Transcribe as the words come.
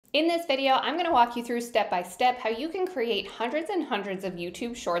In this video, I'm going to walk you through step by step how you can create hundreds and hundreds of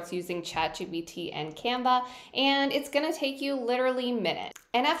YouTube shorts using ChatGPT and Canva, and it's going to take you literally minutes.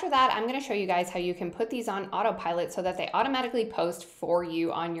 And after that, I'm going to show you guys how you can put these on autopilot so that they automatically post for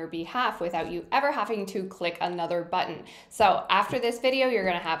you on your behalf without you ever having to click another button. So after this video, you're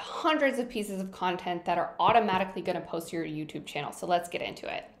going to have hundreds of pieces of content that are automatically going to post to your YouTube channel. So let's get into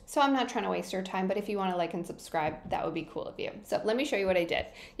it. So I'm not trying to waste your time, but if you want to like and subscribe, that would be cool of you. So let me show you what I did.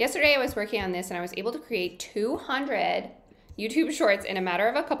 Yesterday I was working on this and I was able to create 200 YouTube shorts in a matter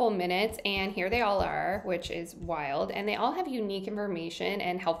of a couple minutes, and here they all are, which is wild, and they all have unique information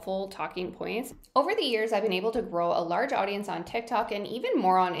and helpful talking points. Over the years, I've been able to grow a large audience on TikTok and even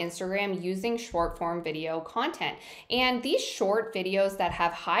more on Instagram using short form video content. And these short videos that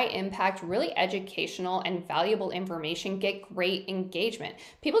have high impact, really educational and valuable information get great engagement.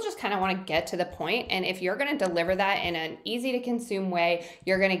 People just kind of want to get to the point, and if you're going to deliver that in an easy to consume way,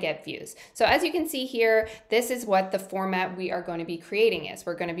 you're going to get views. So as you can see here, this is what the format we are going to be creating is.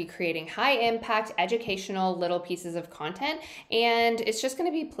 We're going to be creating high impact, educational little pieces of content, and it's just going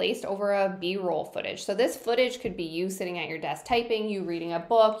to be placed over a B-roll footage. So this footage could be you sitting at your desk typing, you reading a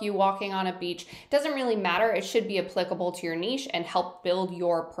book, you walking on a beach. It doesn't really matter. It should be applicable to your niche and help build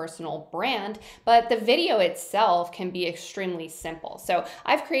your personal brand, but the video itself can be extremely simple. So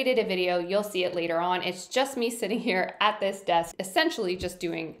I've created a video, you'll see it later on. It's just me sitting here at this desk, essentially just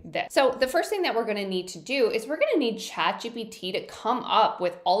doing this. So the first thing that we're going to need to do is we're going to need ChatGPT to come up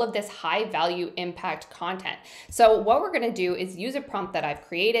with all of this high value impact content. So what we're going to do is use a prompt that I've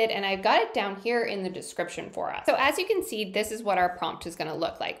created, and I've got it down here in the description for us. So as you can see, this is what our prompt is going to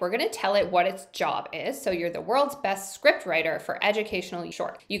look like. We're going to tell it what its job is. So you're the world's best scriptwriter for educational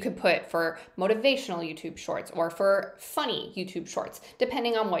shorts. You could put for motivational YouTube shorts or for funny YouTube shorts,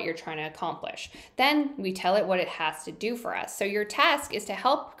 depending on what you're trying to accomplish. Then we tell it what it has to do for us. So your task is to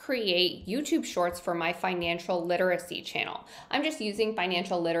help create YouTube shorts for my financial literacy channel. I'm just using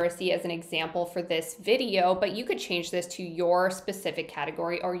financial literacy as an example for this video, but you could change this to your specific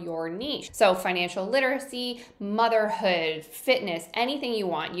category or your niche. So financial literacy, motherhood, fitness, anything you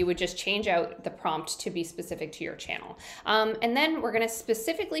want, you would just change out the prompt to be specific to your channel. And then we're going to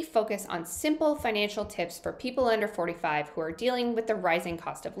specifically focus on simple financial tips for people under 45 who are dealing with the rising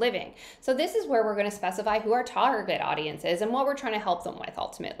cost of living. So this is where we're going to specify who our target audience is and what we're trying to help them with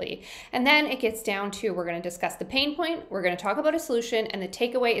ultimately. And then it gets down to, we're going to discuss the pain point, we're going to talk about a solution, and the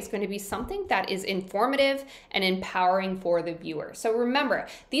takeaway is going to be something that is informative and empowering for the viewer. So remember,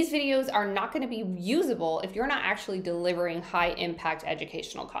 these videos are not going to be usable if you're not actually delivering high impact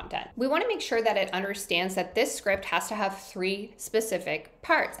educational content. We want to make sure that it understands that this script has to have 3 specific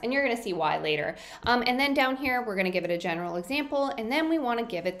parts, and you're going to see why later. And then down here, we're going to give it a general example, and then we want to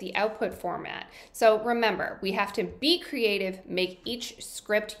give it the output format. So remember, we have to be creative, make each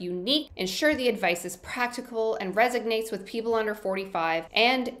script unique, ensure the advice is practical and resonates with people under 45,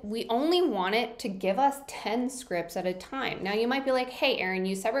 and we only want it to give us 10 scripts at a time. Now you might be like, hey Erin,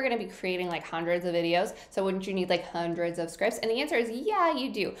 you said we're going to be creating like hundreds of videos, so wouldn't you need like hundreds of scripts? And the answer is yeah,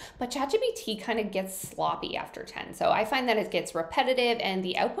 you do, but ChatGPT kind of gets sloppy after 10. So I find that it gets repetitive and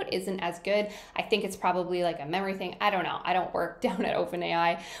the output isn't as good. I think it's probably like a memory thing. I don't know. I don't work down at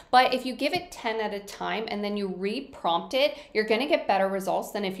OpenAI, but if you give it 10 at a time and then you re-prompt it, you're going to get better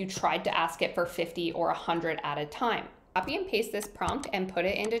results than if you tried to ask it for 50 or 100 at a time. Copy and paste this prompt and put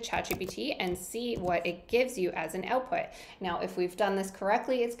it into ChatGPT and see what it gives you as an output. Now, if we've done this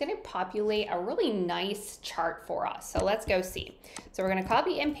correctly, it's going to populate a really nice chart for us. So let's go see. So we're going to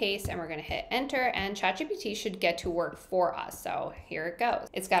copy and paste and we're going to hit enter, and ChatGPT should get to work for us. So here it goes.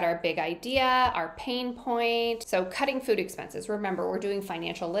 It's got our big idea, our pain point. So cutting food expenses. Remember, we're doing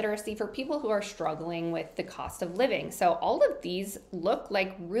financial literacy for people who are struggling with the cost of living. So all of these look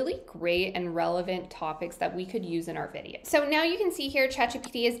like really great and relevant topics that we could use in our video. So now you can see here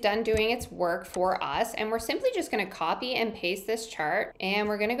ChatGPT is done doing its work for us, and we're simply just going to copy and paste this chart, and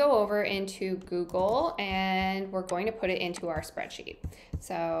we're going to go over into Google and we're going to put it into our spreadsheet.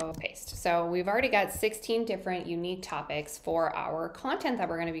 So paste. So we've already got 16 different unique topics for our content that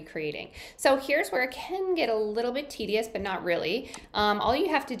we're going to be creating. So here's where it can get a little bit tedious, but not really. All you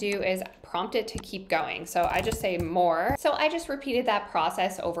have to do is prompt it to keep going. So I just say more. So I just repeated that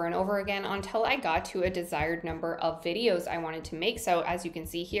process over and over again until I got to a desired number of videos videos I wanted to make. So as you can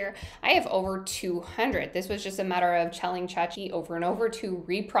see here, I have over 200. This was just a matter of telling ChatGPT over and over to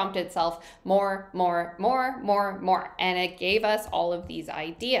reprompt itself more, and it gave us all of these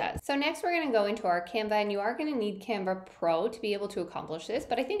ideas. So next we're gonna go into our Canva, and you are gonna need Canva Pro to be able to accomplish this,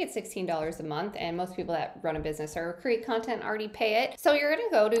 but I think it's $16 a month, and most people that run a business or create content already pay it. So you're gonna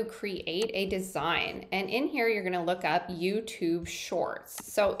go to create a design, and in here you're gonna look up YouTube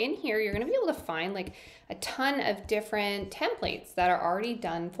Shorts. So in here you're gonna be able to find like a ton of different templates that are already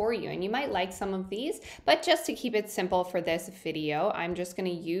done for you, and you might like some of these, but just to keep it simple for this video, I'm just gonna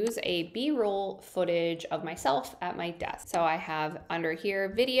use a B-roll footage of myself at my desk. So I have under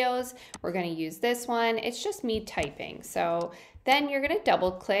here videos, we're gonna use this one. It's just me typing. So then you're gonna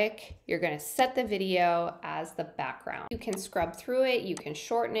double click, you're gonna set the video as the background. You can scrub through it, you can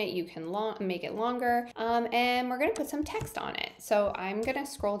shorten it, you can make it longer, and we're gonna put some text on it. So I'm gonna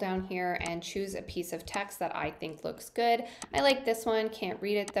scroll down here and choose a piece of text that I think looks good. I like this one, can't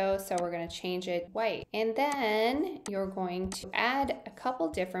read it though, so we're gonna change it white. And then you're going to add a couple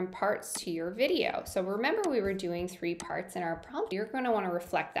different parts to your video. So remember we were doing 3 parts in our prompt. You're gonna wanna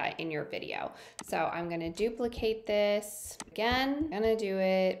reflect that in your video. So I'm gonna duplicate this again. I'm gonna do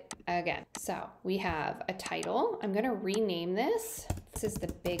it again. So we have a title. I'm gonna rename this. This is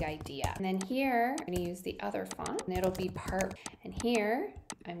the big idea. And then here, I'm gonna use the other font, and it'll be part. And here,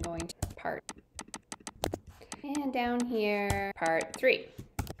 I'm going to part. And down here, part 3.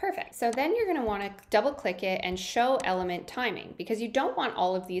 Perfect. So then you're going to want to double click it and show element timing, because you don't want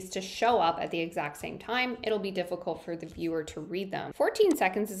all of these to show up at the exact same time. It'll be difficult for the viewer to read them. 14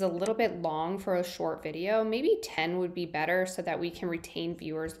 seconds is a little bit long for a short video. Maybe 10 would be better so that we can retain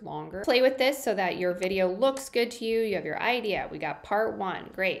viewers longer. Play with this so that your video looks good to you. You have your idea. We got part 1.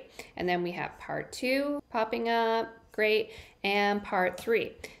 Great. And then we have part 2 popping up. Great. And part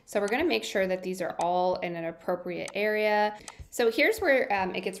 3. So we're going to make sure that these are all in an appropriate area. So here's where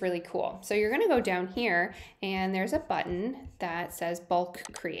it gets really cool. So you're gonna go down here and there's a button that says bulk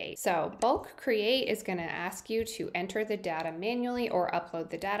create. So bulk create is gonna ask you to enter the data manually or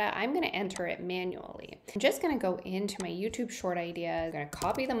upload the data. I'm gonna enter it manually. I'm just gonna go into my YouTube short ideas, I'm gonna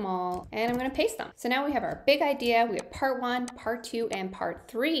copy them all, and I'm gonna paste them. So now we have our big idea, we have part 1, part 2, and part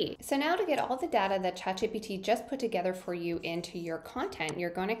 3. So now to get all the data that ChatGPT just put together for you into your content, you're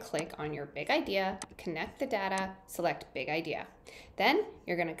gonna click on your big idea, connect the data, select big idea. Then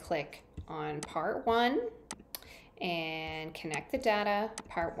you're going to click on part 1 and connect the data,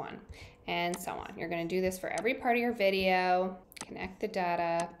 part 1, and so on. You're going to do this for every part of your video, connect the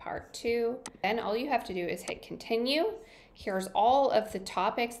data, part 2. Then all you have to do is hit continue. Here's all of the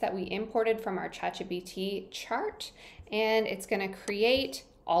topics that we imported from our ChatGPT chart, and it's going to create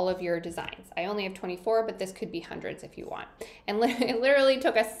all of your designs. I only have 24, but this could be hundreds if you want. And it literally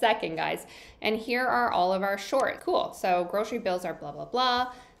took a second, guys. And here are all of our shorts. Cool. So grocery bills are blah, blah,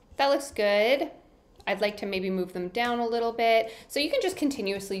 blah. That looks good. I'd like to maybe move them down a little bit. So you can just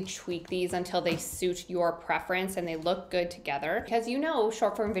continuously tweak these until they suit your preference and they look good together. Because you know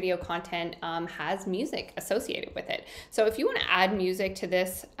short form video content has music associated with it. So if you want to add music to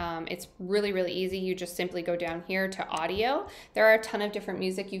this, it's really, really easy. You just simply go down here to audio. There are a ton of different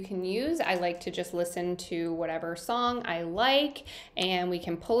music you can use. I like to just listen to whatever song I like, and we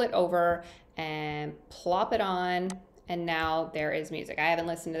can pull it over and plop it on. And now there is music. I haven't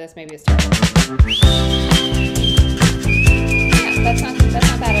listened to this, maybe it's terrible. Yeah, that's not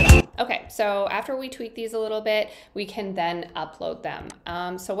bad at all. Okay, so after we tweak these a little bit, we can then upload them.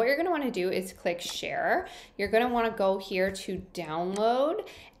 So what you're gonna wanna do is click share. You're gonna wanna go here to download,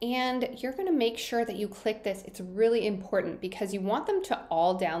 and you're gonna make sure that you click this. It's really important because you want them to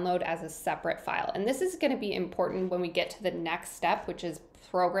all download as a separate file. And this is gonna be important when we get to the next step, which is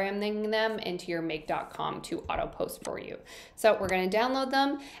programming them into your Make.com to auto post for you. So we're going to download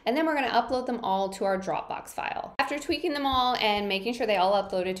them, and then we're going to upload them all to our Dropbox file. After tweaking them all and making sure they all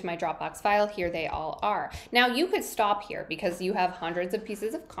uploaded to my Dropbox file, here they all are. Now you could stop here because you have hundreds of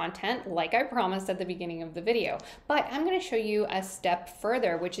pieces of content like I promised at the beginning of the video, but I'm going to show you a step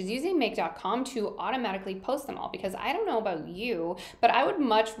further, which is using Make.com to automatically post them all, because I don't know about you, but I would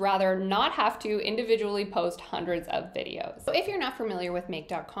much rather not have to individually post hundreds of videos. So if you're not familiar with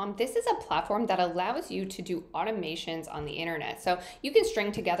Make.com, this is a platform that allows you to do automations on the internet. So you can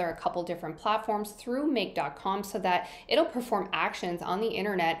string together a couple different platforms through Make.com so that it'll perform actions on the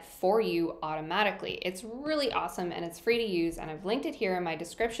internet for you automatically. It's really awesome and it's free to use, and I've linked it here in my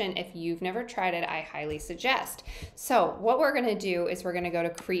description. If you've never tried it, I highly suggest. So what we're going to do is we're going to go to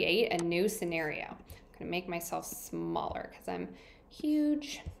create a new scenario. I'm going to make myself smaller because I'm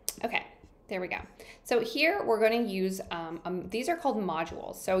huge. Okay. There we go. So here we're going to use, these are called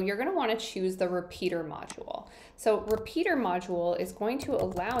modules. So you're going to want to choose the repeater module. So repeater module is going to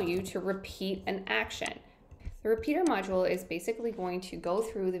allow you to repeat an action. The repeater module is basically going to go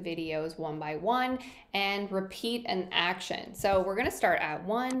through the videos one by one and repeat an action. So we're going to start at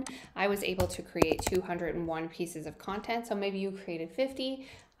 1. I was able to create 201 pieces of content. So maybe you created 50.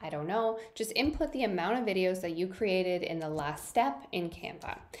 I don't know. Just input the amount of videos that you created in the last step in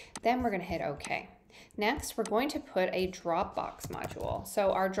Canva. Then we're going to hit OK. Next, we're going to put a Dropbox module.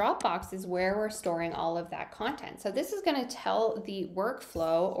 So our Dropbox is where we're storing all of that content. So this is going to tell the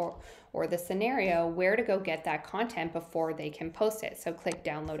workflow or the scenario where to go get that content before they can post it. So click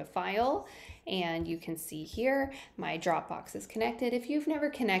download a file. And you can see here, my Dropbox is connected. If you've never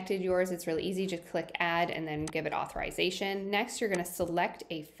connected yours, it's really easy. Just click add and then give it authorization. Next, you're going to select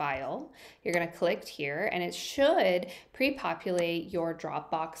a file. You're going to click here and it should pre-populate your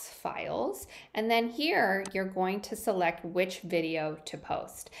Dropbox files. And then here, you're going to select which video to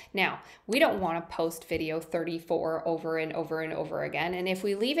post. Now, we don't want to post video 34 over and over and over again. And if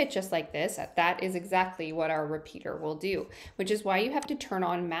we leave it just like this, that is exactly what our repeater will do, which is why you have to turn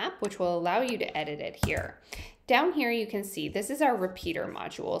on map, which will allow you to edit it here. Down here you can see this is our repeater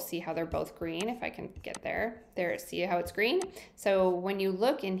module. See how they're both green? If I can get there. There, see how it's green? So when you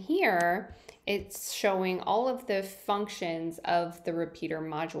look in here, it's showing all of the functions of the repeater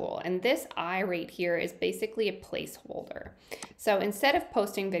module. And this I right here is basically a placeholder. So instead of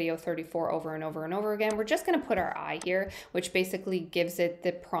posting video 34 over and over and over again, we're just going to put our I here, which basically gives it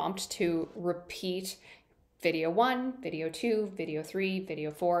the prompt to repeat video 1, video 2, video 3,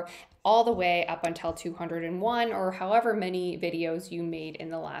 video 4, all the way up until 201 or however many videos you made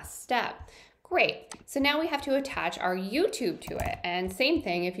in the last step. Great. So now we have to attach our YouTube to it. And same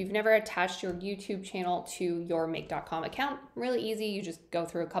thing, if you've never attached your YouTube channel to your Make.com account, really easy. You just go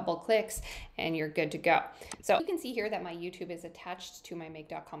through a couple clicks and you're good to go. So you can see here that my YouTube is attached to my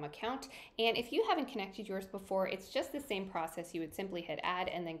Make.com account. And if you haven't connected yours before, it's just the same process. You would simply hit add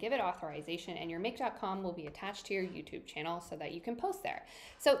and then give it authorization and your Make.com will be attached to your YouTube channel so that you can post there.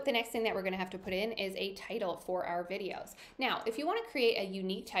 So the next thing that we're going to have to put in is a title for our videos. Now, if you want to create a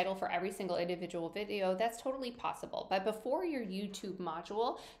unique title for every single individual video, that's totally possible. But before your YouTube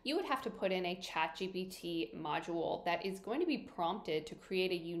module, you would have to put in a ChatGPT module that is going to be prompted to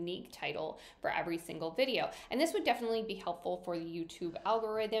create a unique title for every single video. And this would definitely be helpful for the YouTube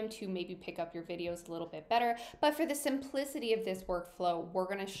algorithm to maybe pick up your videos a little bit better. But for the simplicity of this workflow, we're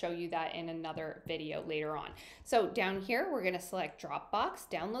going to show you that in another video later on. So down here, we're going to select Dropbox,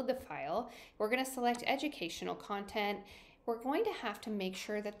 download the file. We're going to select educational content. We're going to have to make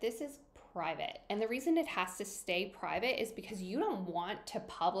sure that this is private. And the reason it has to stay private is because you don't want to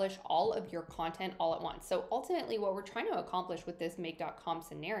publish all of your content all at once. So ultimately what we're trying to accomplish with this Make.com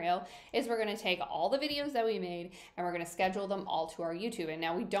scenario is we're going to take all the videos that we made and we're going to schedule them all to our YouTube. And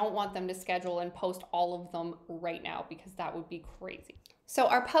now we don't want them to schedule and post all of them right now because that would be crazy. So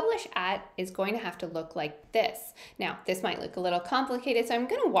our publish at is going to have to look like this. Now, this might look a little complicated, so I'm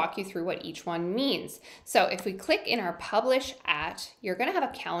going to walk you through what each one means. So if we click in our publish at, you're going to have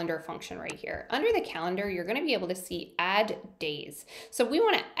a calendar function right here. Under the calendar, you're going to be able to see add days. So we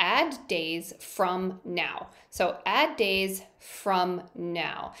want to add days from now. So add days from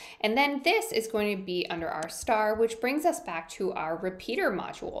now. And then this is going to be under our star, which brings us back to our repeater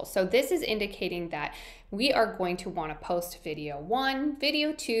module. So this is indicating that we are going to want to post video 1,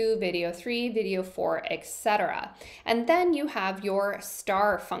 video 2, video 3, video 4, etc. And then you have your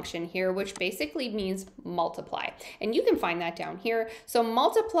star function here, which basically means multiply. And you can find that down here. So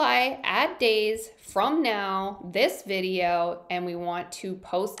multiply, add days from now, this video, and we want to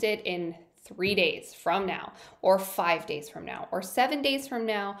post it in 3 days from now, or 5 days from now, or 7 days from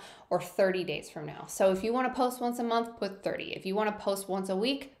now, or 30 days from now. So if you want to post once a month, put 30. If you want to post once a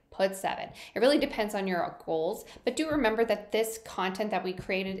week, put 7. It really depends on your goals, but do remember that this content that we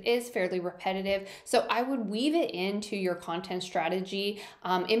created is fairly repetitive. So I would weave it into your content strategy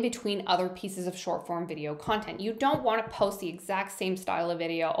in between other pieces of short form video content. You don't want to post the exact same style of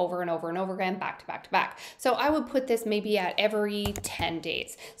video over and over and over again, back to back to back. So I would put this maybe at every 10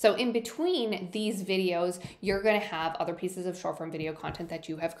 days. So in between these videos, you're going to have other pieces of short form video content that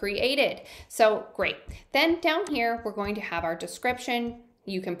you have created. So great. Then down here, we're going to have our description.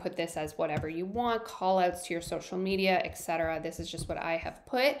 You can put this as whatever you want, call outs to your social media, etc. This is just what I have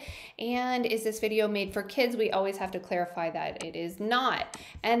put. And is this video made for kids? We always have to clarify that it is not.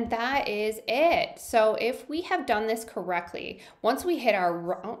 And that is it. So if we have done this correctly, once we hit our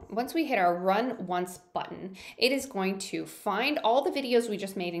run once button, it is going to find all the videos we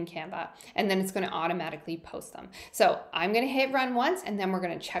just made in Canva, and then it's going to automatically post them. So I'm going to hit run once, and then we're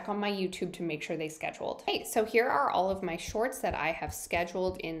going to check on my YouTube to make sure they scheduled. Okay, so here are all of my shorts that I have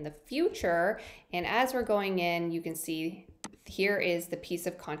scheduled in the future, and as we're going in, you can see here is the piece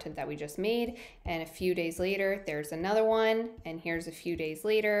of content that we just made, and a few days later there's another one, and here's a few days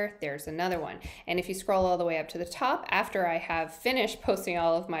later there's another one. And if you scroll all the way up to the top, after I have finished posting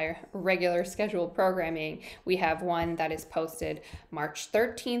all of my regular scheduled programming, we have one that is posted March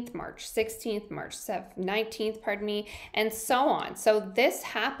 13th, March 16th, March 19th, pardon me, and so on. So this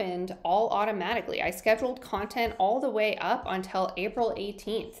happened all automatically. I scheduled content all the way up until April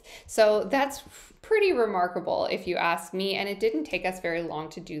 18th. So that's pretty remarkable if you ask me, and it didn't take us very long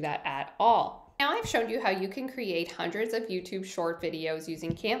to do that at all. Now I've shown you how you can create hundreds of YouTube short videos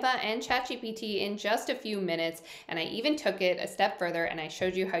using Canva and ChatGPT in just a few minutes, and I even took it a step further and I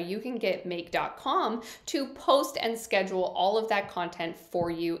showed you how you can get Makecom to post and schedule all of that content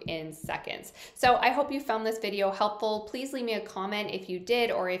for you in seconds. So I hope you found this video helpful. Please leave me a comment if you did,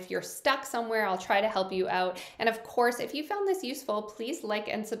 or if you're stuck somewhere, I'll try to help you out. And of course, if you found this useful, please like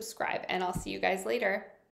and subscribe, and I'll see you guys later.